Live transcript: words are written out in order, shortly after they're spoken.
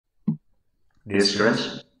Dear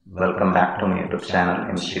students, welcome back to my YouTube channel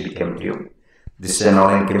MCBChemTube. This is an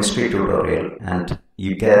online chemistry tutorial and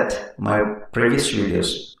you get my previous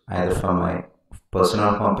videos either from my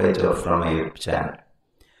personal homepage or from my YouTube channel.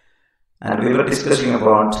 And we were discussing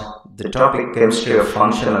about the topic chemistry of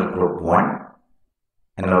functional group 1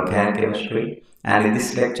 and organic chemistry. And in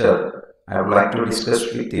this lecture, I would like to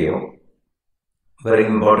discuss with you very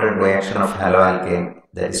important reaction of haloalkane,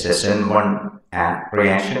 that is SN1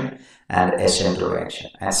 reaction and SN2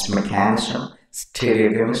 reaction, as mechanism,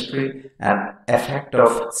 stereochemistry, and effect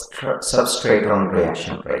of substrate on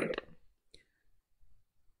reaction rate.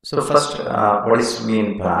 So first, what is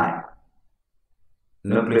meant by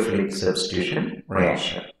nucleophilic substitution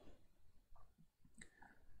reaction?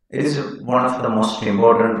 It is one of the most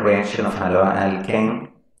important reaction of haloalkane,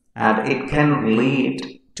 and it can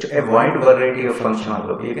lead to a wide variety of functional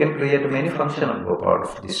group. You can create many functional group out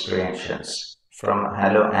of these reactions from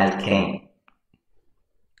haloalkane,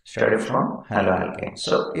 started from haloalkane.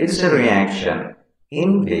 So it is a reaction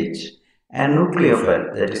in which a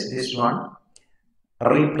nucleophile, that is this one,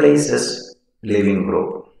 replaces leaving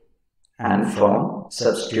group and form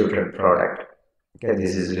substituted product. Okay,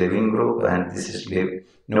 this is leaving group and this is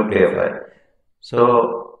nucleophile.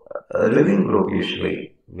 So a leaving group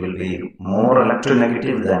usually will be more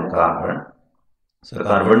electronegative than carbon. So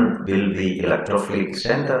carbon will be electrophilic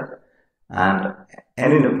center, and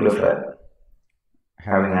any nucleophile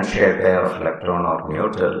having a shared pair of electron or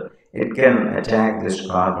neutral, it can attack this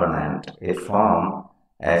carbon and it form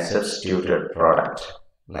a substituted product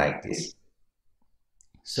like this.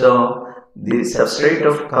 So the substrate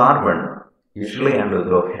of carbon usually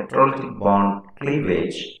undergo heterolytic bond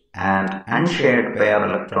cleavage and unshared pair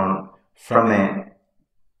electron from a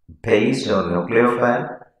base or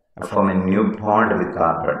nucleophile form a new bond with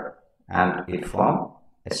carbon and it form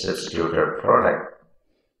a substituted product.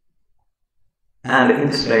 And in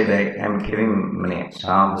this slide I am giving many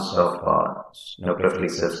examples of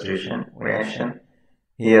nucleophilic substitution reaction.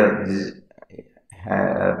 Here this is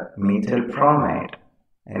methyl bromide.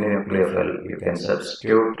 Any nucleophile you can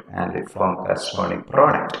substitute and it form corresponding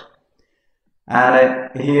product.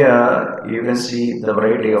 And here you can see the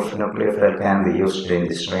variety of nucleophile can be used in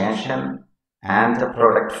this reaction, and the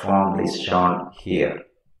product formed is shown here.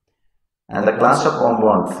 And the class of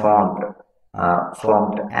compound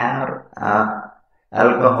formed are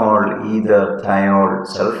alcohol, either thiol,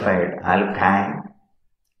 sulfide, alkyne,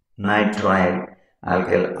 nitrile,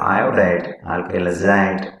 alkyl iodide, alkyl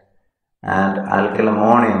azide, and alkyl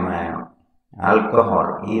ammonium ion,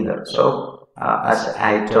 alcohol either. So as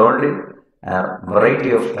I told you, a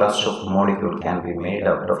variety of class of molecule can be made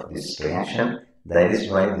out of this reaction. That is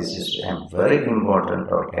why this is a very important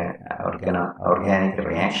organic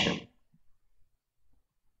reaction.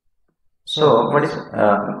 So what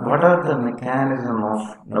are the mechanism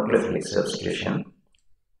of nucleophilic substitution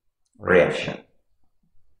reaction?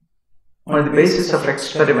 On the basis of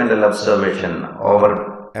experimental observation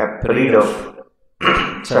over a period of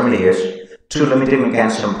 7 years, two limiting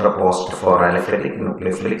mechanisms proposed for aliphatic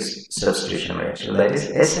nucleophilic substitution reaction, that is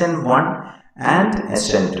SN1 and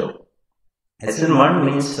SN2. SN1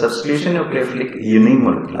 means substitution nucleophilic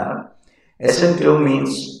unimolecular. SN2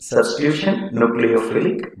 means substitution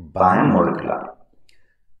nucleophilic bimolecular.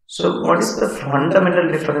 So what is the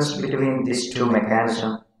fundamental difference between these two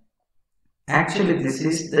mechanisms? Actually, this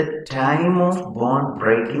is the time of bond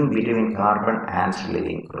breaking between carbon and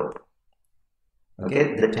leaving group.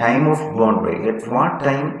 Okay, the time of bond break, at what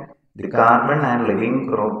time the carbon and leaving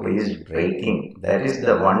group is breaking, that is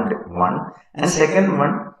the one. And second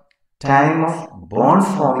one, time of bond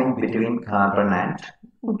forming between carbon and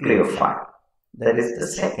nucleophile, that is the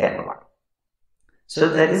second one. So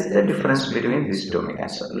that is the difference between these two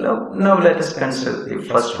mechanisms. Now let us consider the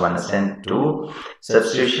first one, SN2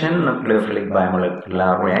 substitution nucleophilic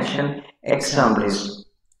bimolecular reaction. Example is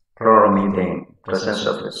chloromethane. Presence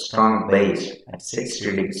of a strong base at 60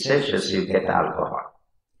 degrees Celsius, you get alcohol.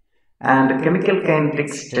 And chemical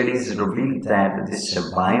kinetic studies reveal that this is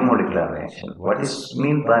a bimolecular reaction. What is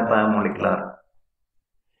meant by bimolecular?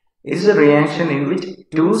 It is a reaction in which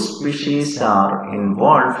two species are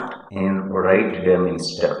involved in rate determining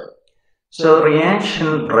step. So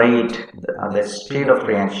reaction rate, the speed of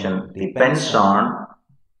reaction depends on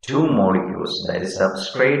two molecules, that is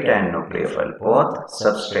substrate and nucleophile, both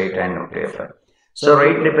substrate and nucleophile. So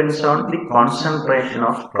rate depends on the concentration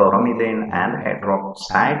of chloromethane and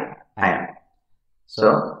hydroxide ion.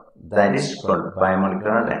 So that is called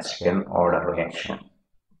bimolecular, that's second order reaction.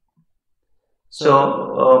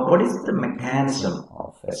 So what is the mechanism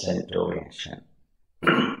of SN2 reaction?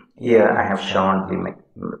 Here I have shown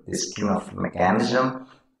the scheme of mechanism.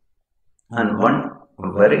 And one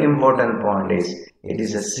very important point is it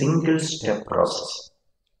is a single step process.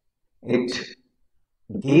 It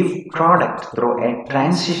gives product through a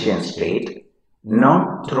transition state,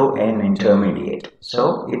 not through an intermediate.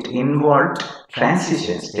 So it involved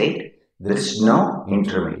transition state. There is no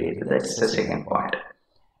intermediate. That's the second point.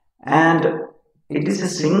 And it is a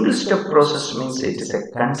single step process, means it is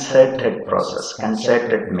a concerted process,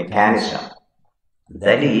 concerted mechanism.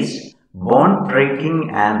 That is, bond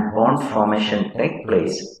breaking and bond formation take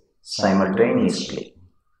place simultaneously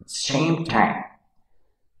at the same time.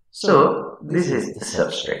 So this is the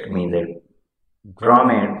substrate, mean the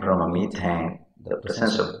bromine from a methane, the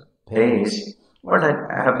presence of base. What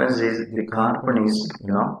happens is the carbon is,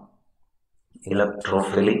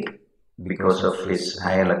 electrophilic because of its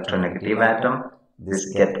high electronegative atom.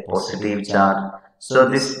 This get positive charge. So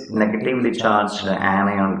this negatively charged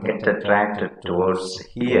anion get attracted towards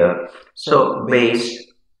here. So base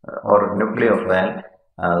or nucleophile,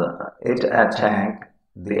 it attack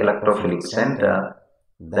the electrophilic center.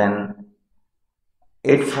 Then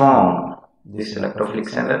it form this electrophilic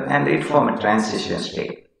center and it form a transition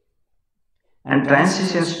state. And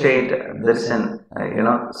transition state, there is an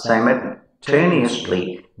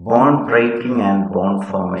simultaneously bond breaking and bond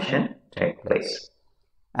formation take place.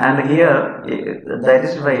 And here, that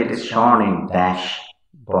is why it is shown in dash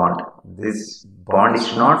bond. This bond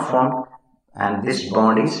is not formed and this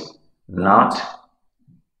bond is not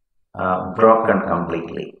broken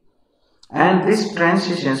completely. And this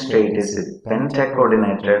transition state is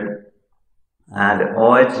pentacoordinated and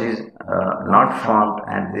OH is not formed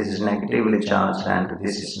and this is negatively charged and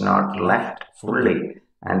this is not left fully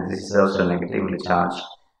and this is also negatively charged.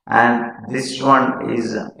 And this one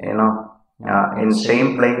is, in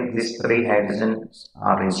same plane, these three hydrogens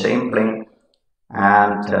are in same plane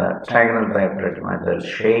and trigonal bipyramidal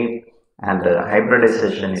shape and the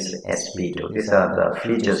hybridization is sp2. These are the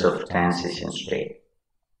features of transition state.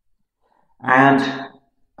 And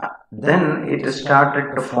then it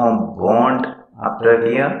started to form bond after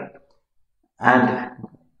here and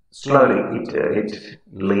slowly it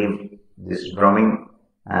leave this bromine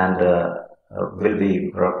and will be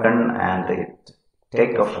broken and it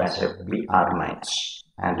take off as a Br-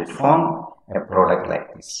 and it form a product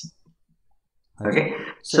like this. Okay,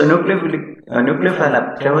 so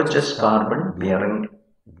nucleophile approaches carbon bearing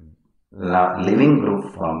living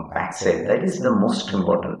group from backside. That is the most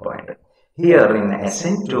important point. Here in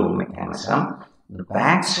SN2 mechanism, the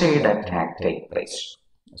backside attack takes place.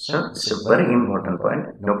 So it's a very important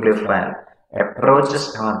point. Nucleophile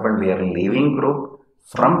approaches carbon bearing leaving group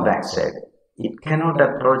from backside. It cannot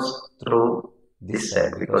approach through this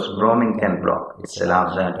side because bromine can block. It's a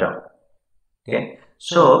large atom. Okay,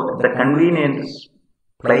 so the convenient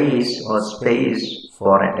place or space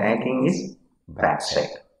for attacking is backside.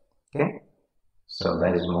 Okay, so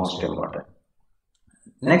that is most important.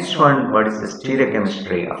 Next one, what is the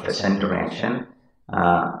stereochemistry of SN2 reaction?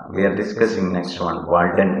 We are discussing next one,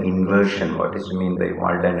 Walden inversion. What is mean by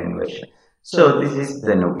Walden inversion? So this is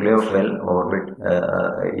the nucleophile orbit.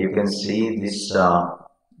 You can see this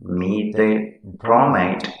methyl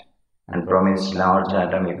bromide, and bromine is large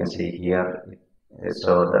atom. You can see here.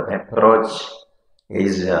 So the approach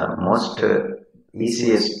is most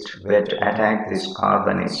easiest way to attack this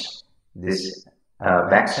carbon is this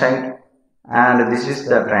backside. And this is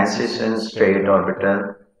the transition state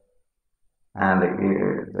orbital and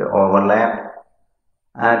the overlap,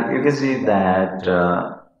 and you can see that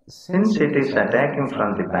since it is attacking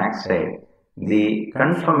from the backside, the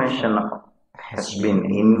conformation has been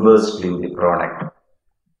inversed in the product.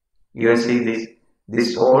 You can see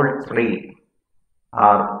this all three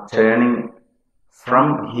are turning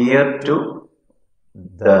from here to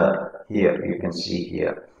here. You can see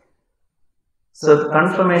here. So the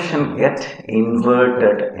conformation get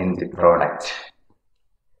inverted in the product,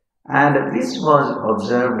 and this was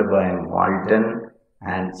observed by Walden,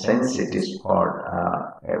 and since it is called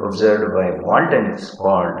observed by Walden, it's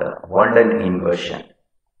called Walden inversion,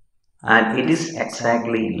 and it is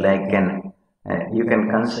exactly like an you can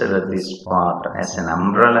consider this part as an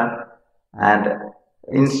umbrella, and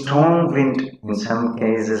in strong wind in some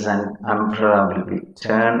cases an umbrella will be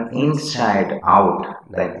turned inside out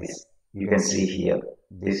like this. You can see here,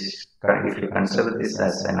 this, if you consider this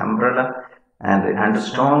as an umbrella, and under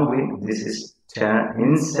strong wind, this is turn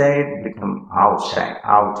inside, become outside,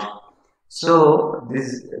 out. So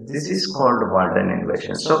this is called Walden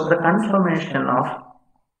inversion. So the conformation of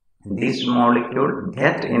this molecule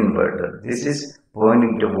get inverted. This is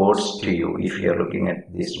pointing towards to you. If you are looking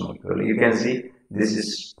at this molecule, you can see this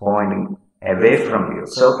is pointing away from you.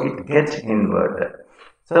 So it gets inverted.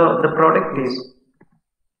 So the product is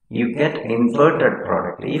you get inverted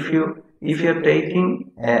product. If you're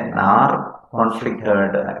taking an R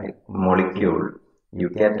configured molecule, you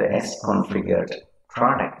get a S configured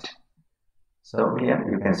product. So here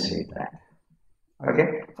you can see that. Okay,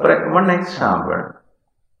 for one example,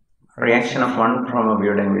 reaction of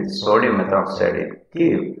 1-bromobutane with sodium methoxide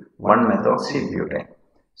give 1-methoxybutane.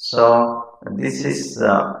 So this is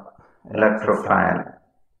the electrophile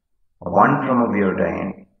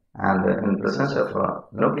 1-bromobutane, and in presence of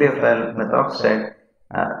nucleophile methoxide,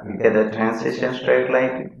 you get a transition state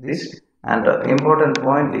like this. And the important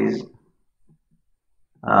point is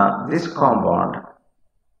this compound,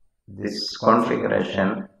 this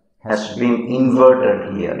configuration has been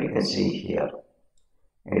inverted here. You can see here.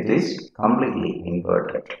 It is completely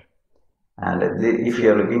inverted. And if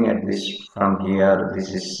you are looking at this from here, this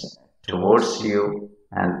is towards you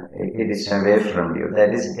and it is away from you.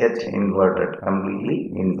 That is get inverted,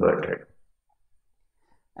 completely inverted.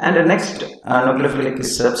 And the next nucleophilic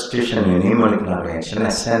substitution unimolecular reaction,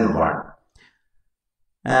 SN1.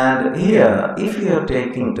 And here, if you are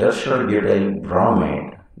taking tertiary butyl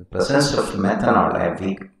bromide, the presence of methanol, a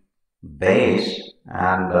weak base,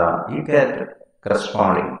 and you get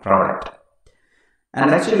corresponding product.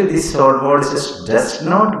 And actually this solvolysis does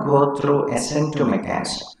not go through SN2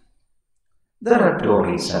 mechanism. There are two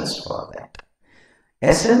reasons for that.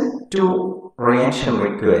 SN2 reaction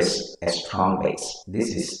requires a strong base.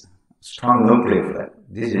 This is strong nucleophile.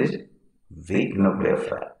 This is weak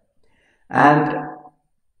nucleophile. And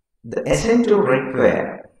the SN2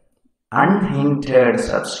 require unhindered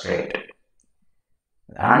substrate.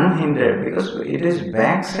 Unhindered because it is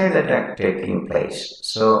backside attack taking place.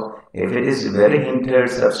 So if it is very hindered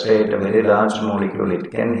substrate, a very large molecule,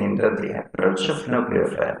 it can hinder the approach of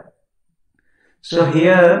nucleophile. So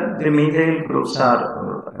here the methyl groups are,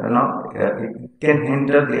 it can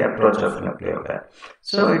hinder the approach of nucleophile.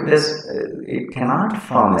 So it cannot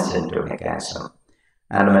form a SN2 mechanism.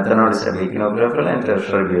 And methanol is a weak nucleophile and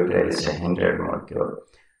tertiary butyl is a hindered molecule.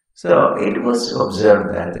 So it was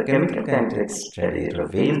observed that the chemical kinetics study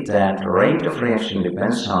revealed that rate of reaction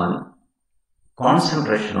depends on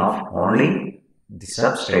concentration of only the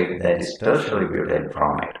substrate, that is tertiary butyl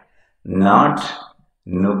bromide, not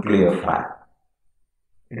nucleophile.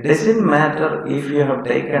 It doesn't matter if you have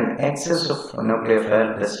taken excess of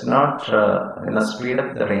nucleophile, does not speed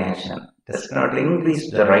up the reaction, does not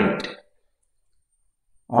increase the rate.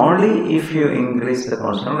 Only if you increase the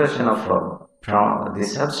concentration of the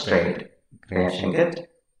substrate, reaction get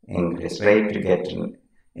increased, rate to get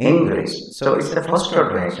increased. So it's the first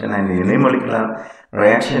order reaction and unimolecular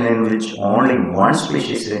reaction in which only one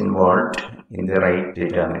species is involved in the rate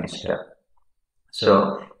determining step.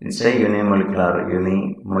 So it's a unimolecular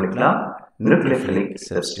nucleophilic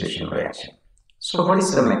substitution reaction. So what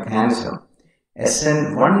is the mechanism?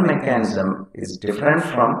 SN1 mechanism is different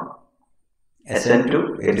from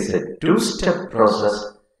SN2. It is a two-step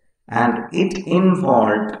process and it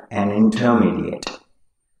involved an intermediate.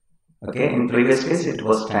 Okay, in previous case it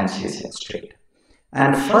was transition state.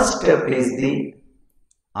 And first step is the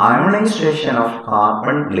ionization of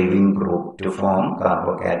carbon leaving group to form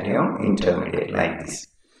carbocation intermediate like this.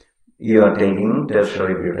 You are taking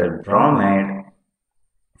tertiary butyl bromide.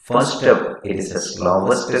 First step, it is the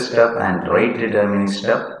slowest step and rate determining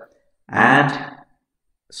step, and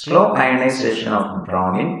slow ionization of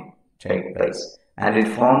bromine take place and it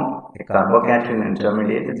forms a carbocation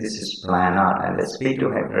intermediate. This is planar and sp2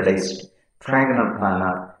 hybridized trigonal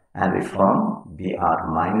planar and we form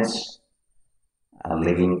Br minus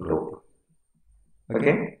leaving group.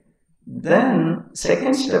 Okay. Then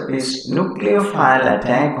second step is nucleophile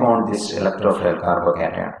attack on this electrophile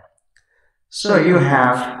carbocation. So you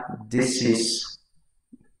have, this is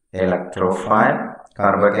electrophile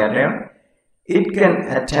carbocation. It can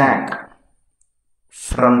attack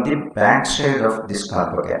from the backside of this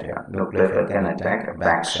carbocation. Nucleophile can attack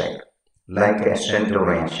backside like SN2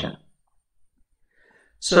 reaction.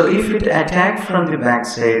 So if it attacks from the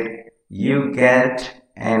backside, you get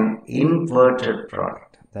an inverted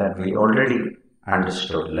product that we already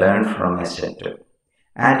understood, learned from SN2.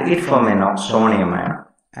 And it forms an oxonium ion.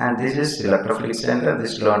 And this is electrophilic center.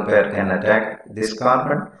 This lone pair can attack this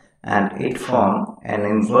carbon and it forms an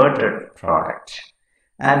inverted product.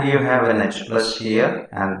 And you have an H plus here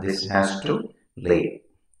and this has to leave.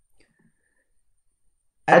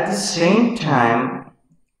 At the same time,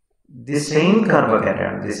 the same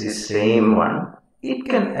carbocation, this is same one, it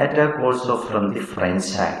can attack also from the front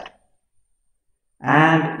side.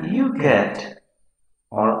 And you get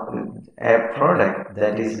a product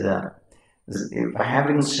that is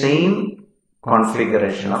having same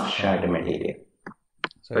configuration of shared material.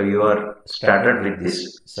 So you are started with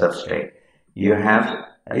this substrate. You have,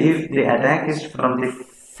 if the attack is from the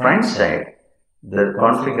front side, the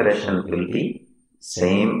configuration will be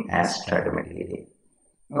same as starter material.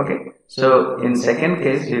 Okay, so in second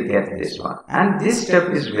case you get this one, and this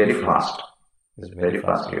step is very fast. It's very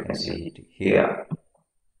fast. You can see it here.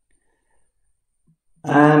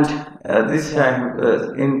 And this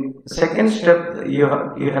in second step you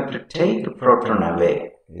have to take the proton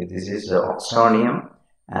away. This is the oxonium,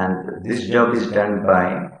 and this job is done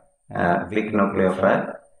by weak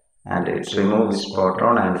nucleophile, and it removes this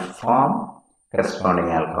proton and form corresponding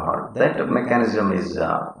alcohol. That mechanism is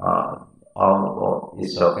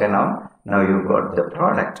okay now. Now you got the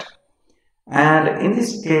product. And in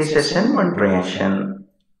this case, SN1 reaction,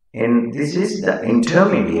 this is the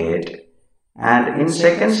intermediate. And in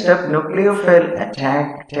second step, nucleophile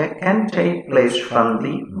attack can take place from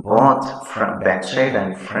the both backside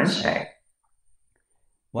and front side.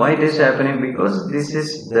 Why it is happening? Because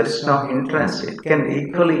there is no hindrance. It can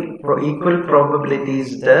equal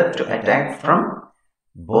probabilities there to attack from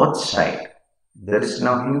both sides. There is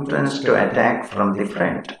no hindrance to attack from the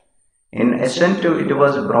front. In SN2,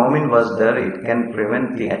 bromine was there. It can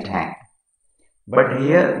prevent the attack. But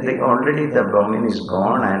here, already the bromine is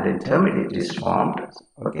gone and intermediate is formed.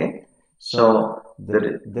 Okay, so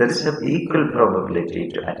there is an equal probability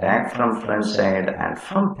to attack from front side and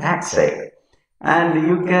from back side. And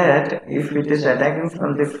you get, if it is attacking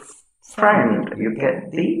from the front, you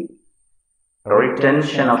get the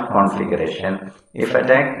retention of configuration. If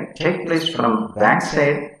attack takes place from back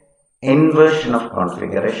side, inversion of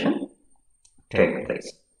configuration take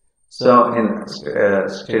place. So in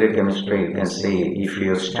stereochemistry, you can see if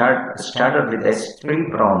you started with S3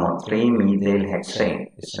 bromo 3-methyl hexane,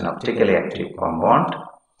 it's an optically active compound,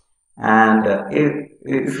 and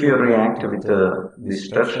if you react with this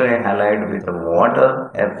tertiary halide with water,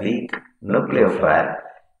 a weak nucleophile,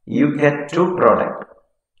 you get two products.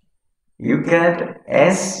 You get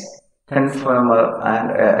S conformer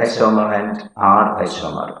and isomer and R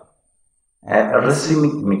isomer, a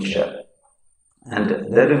racemic mixture.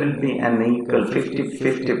 And there will be an equal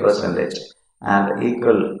 50% and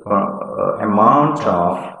equal amount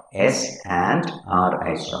of S and R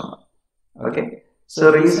isomer. Okay,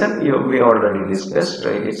 so reason we already discussed,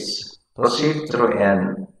 it's proceed through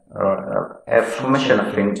a formation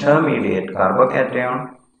of intermediate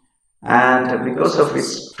carbocation, and because of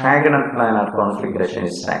its diagonal planar configuration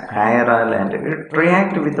is chiral, and it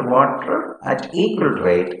reacts with the water at equal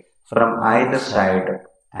rate from either side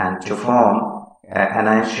and to form an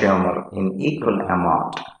isomer in equal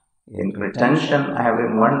amount. In retention,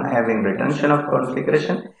 one having retention of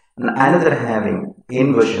configuration and another having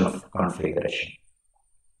inversion of configuration.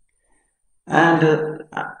 And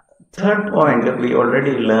third point, we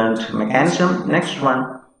already learned mechanism. Next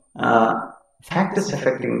one, factors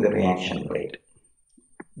affecting the reaction rate.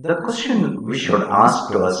 The question we should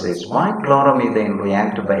ask to us is, why chloromethane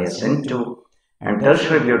react by SN2 and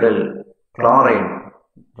tertiary butyl chloride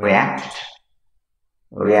reacts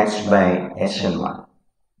by SN1?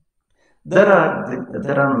 There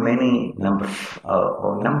are many number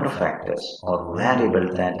of factors or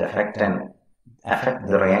variables that affect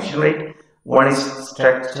the reaction rate. One is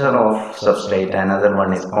structure of substrate, another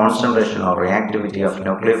one is concentration or reactivity of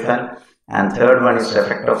nucleophile, and third one is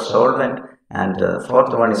effect of solvent, and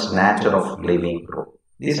fourth one is nature of leaving group.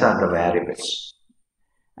 These are the variables.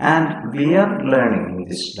 And we are learning in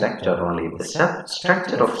this lecture only the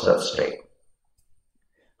structure of substrate.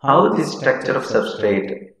 How the structure of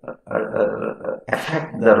substrate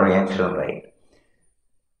affect the reaction rate.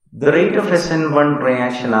 The rate of SN1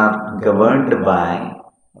 reaction are governed by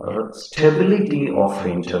stability of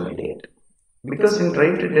intermediate, because in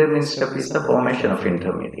rate determining step is the formation of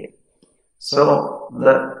intermediate. So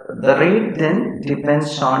the rate then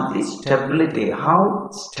depends on the stability, how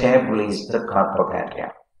stable is the carbocation.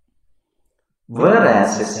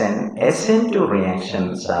 Whereas SN2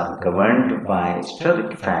 reactions are governed by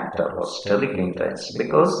steric factor or steric hindrance,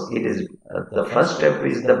 because it is the first step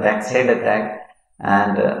is the backside attack,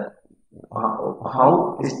 and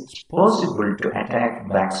how is it possible to attack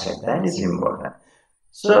backside, that is important.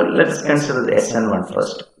 So let's consider the SN1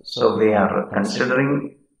 first. So we are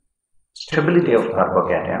considering stability of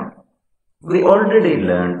carbocation. We already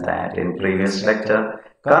learned that in previous lecture.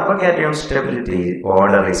 Carbocation stability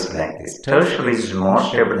order is like this. Tertiary is more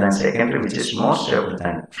stable than secondary, which is more stable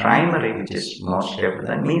than primary, which is more stable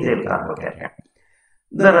than methyl carbocation.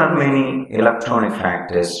 There are many electronic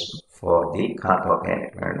factors for the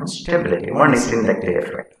carbocation stability. One is inductive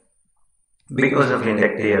effect. Because of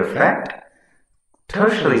inductive effect,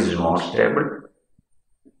 tertiary is more stable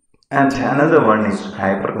And another one is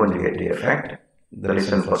hyperconjugative effect, the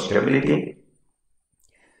reason for stability.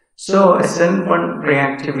 So SN1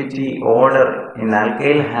 reactivity order in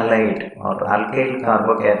alkyl halide or alkyl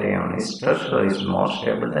carbocation is tertiary is more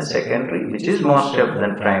stable than secondary, which is more stable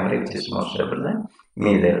than primary, which is more stable than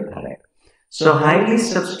methyl halide. So highly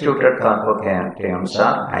substituted carbocations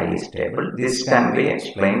are highly stable. This can be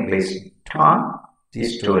explained based on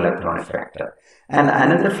these two electronic factors. And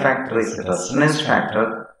another factor is resonance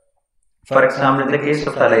factor. For example, in the case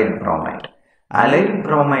of allyl bromide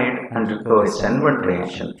undergoes SN1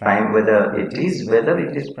 reaction, whether it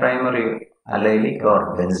is primary allylic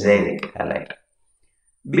or benzylic halide.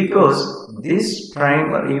 Because this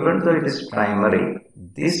primary, even though it is primary,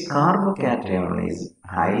 this carbocation is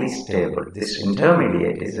highly stable. This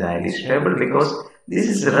intermediate is highly stable because this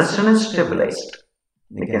is resonance stabilized.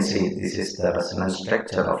 You can see this is the resonance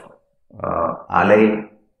structure of allyl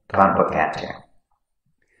carbocation.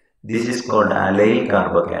 This is called allyl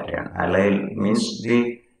carbocation. Allyl means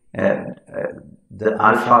the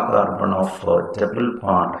alpha carbon of double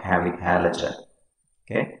bond having halogen.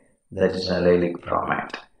 Okay, that is allylic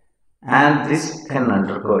bromide. And this can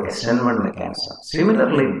undergo SN1 mechanism.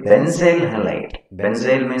 Similarly, benzyl halide.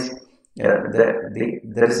 Benzyl means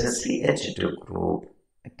there is a CH2 group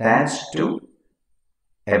attached to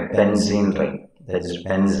a benzene ring. That is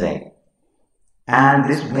benzene. And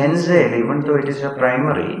this benzyl, even though it is a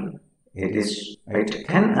primary, it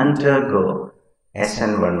can undergo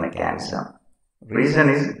SN1 mechanism. Reason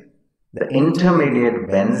is the intermediate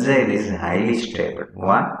benzyl is highly stable.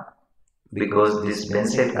 Why? Because this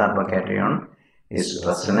benzyl carbocation is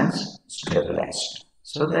resonance stabilized.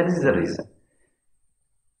 So that is the reason.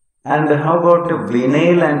 And how about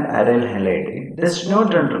vinyl and aryl halide? It does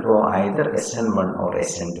not undergo either SN1 or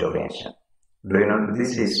SN2 reaction. Do you know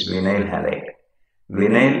this is vinyl halide?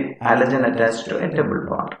 Vinyl halogen attached to a double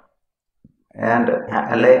bond, and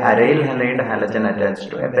aryl halide halogen attached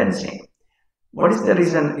to a benzene. What is the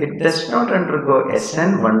reason? It does not undergo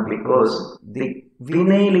SN1 because the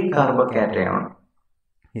vinylic carbocation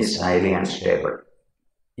is highly unstable.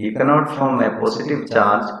 You cannot form a positive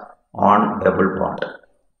charge on double bond.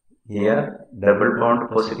 Here, double bond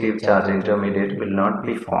positive charge intermediate will not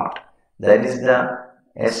be formed. That is the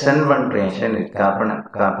SN1 reaction with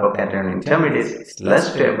carbocation intermediate is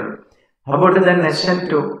less stable. How about then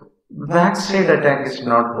SN2? Backside attack is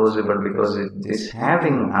not possible because it is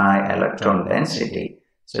having high electron density,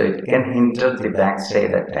 so it can hinder the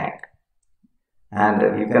backside attack. And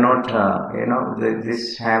you cannot,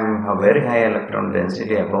 this having a very high electron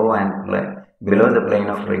density above and below the plane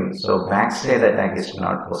of ring, so backside attack is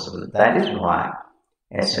not possible. That is why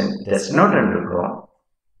SN does not undergo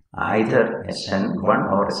either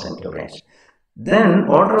SN1 or SN2 reaction. Then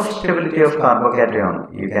order of stability of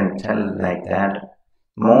carbocation, you can tell like that.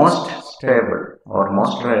 Most stable or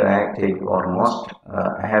most reactive or most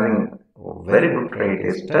having very good rate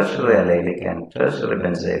is tertiary allylic and tertiary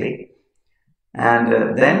benzylic,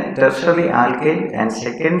 and then tertiary alkyl and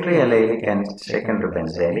secondary allylic and secondary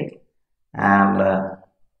benzylic, and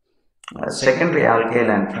secondary alkyl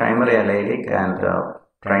and primary allylic and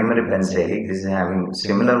primary benzylic, this is having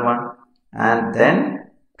similar one, and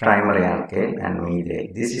then primary alkyl and methyl.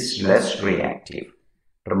 This is less reactive.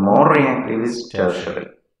 The more reactive is tertiary.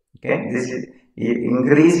 Okay, this is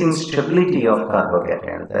increasing stability of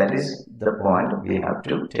carbocation. That is the point we have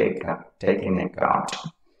to take in account.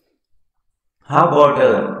 How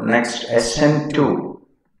about next SN2?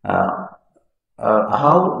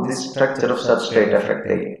 How this structure of substrate affect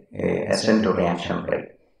the SN2 reaction rate?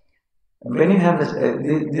 When you have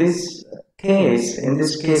this case, in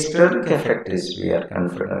this case, steric effect is we are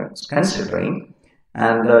considering,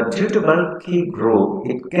 and due to bulky group,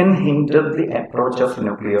 it can hinder the approach of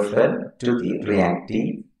nucleophile to the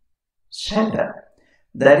reactive center.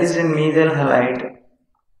 That is in methyl halide.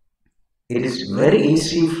 It is very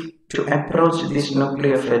easy to approach this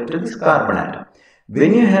nucleophile to this carbon atom.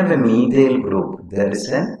 When you have a methyl group, there is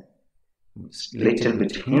a little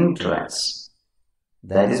bit hindrance.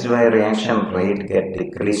 That is why reaction rate get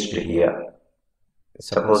decreased here.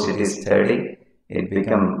 Suppose it is 30, it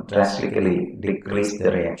become drastically decrease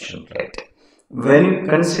the reaction rate. When you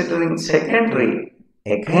considering secondary,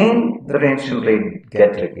 again the reaction rate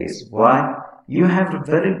get decreased. Why? You have a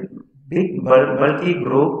very big bulky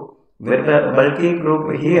group with a bulky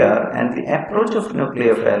group here, and the approach of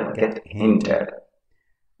nucleophile get hindered.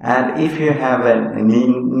 And if you have a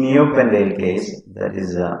neopentyl case, that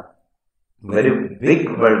is a very big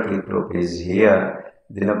bulky group is here,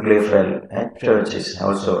 the nucleophile approach is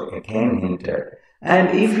also again hindered. And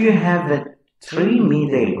if you have a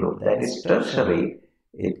 3-methyl group, that is tertiary,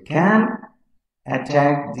 it can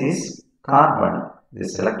attack this carbon,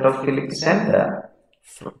 this electrophilic center,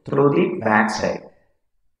 through the backside.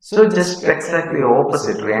 So just exactly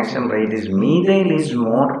opposite reaction rate is methyl is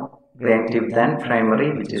more reactive than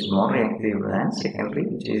primary, which is more reactive than secondary,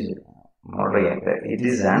 which is more reactive. It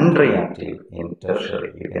is unreactive in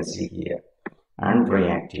tertiary, you can see here,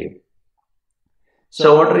 unreactive.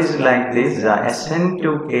 So what is like this,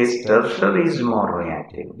 SN2 case tertiary is more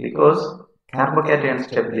reactive because carbocation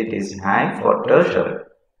stability is high for tertiary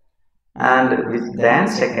and than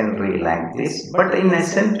secondary like this, but in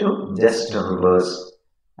SN2 just reverse,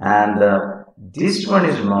 and this one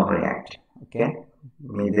is more reactive, okay,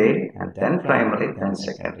 methyl and then primary then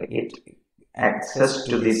secondary. It access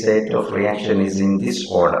to the set of reaction is in this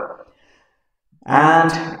order.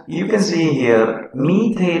 And you can see here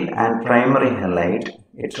methyl and primary halide,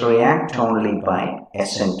 it react only by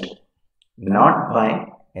SN2, not by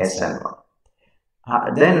SN1.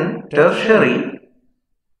 Then tertiary,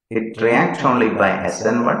 it reacts only by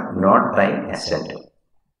SN1, not by SN2.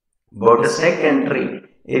 But secondary,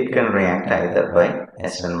 it can react either by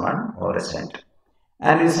SN1 or SN2.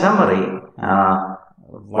 And in summary,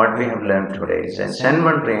 what we have learned today is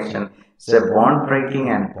SN1 reaction. So bond breaking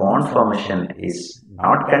and bond formation is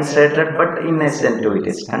not concerted, but in SN2 it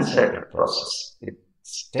is concerted process. It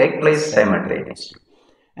takes place simultaneously.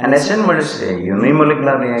 And SN1 is a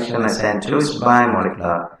unimolecular reaction, SN2 is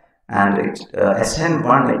bimolecular, and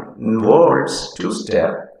SN1 involves two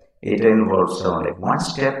steps, it involves only one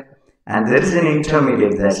step, and there is an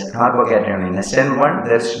intermediate, that's carbocation in SN1,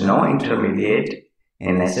 there is no intermediate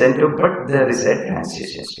in SN2, but there is a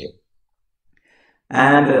transition state.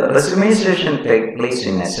 And racemization takes place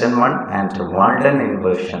in SN1 and Walden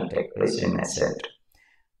inversion takes place in SN2.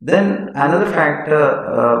 Then another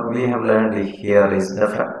factor we have learned here is the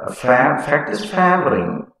factors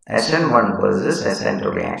favoring SN1 versus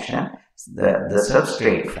SN2 reaction, the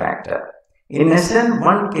substrate factor. In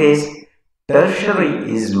SN1 case, tertiary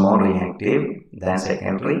is more reactive than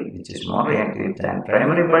secondary, which is more reactive than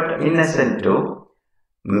primary, but in SN2,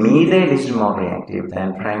 methyl is more reactive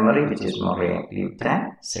than primary, which is more reactive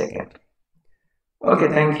than secondary. Okay,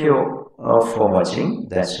 thank you for watching.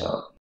 That's all.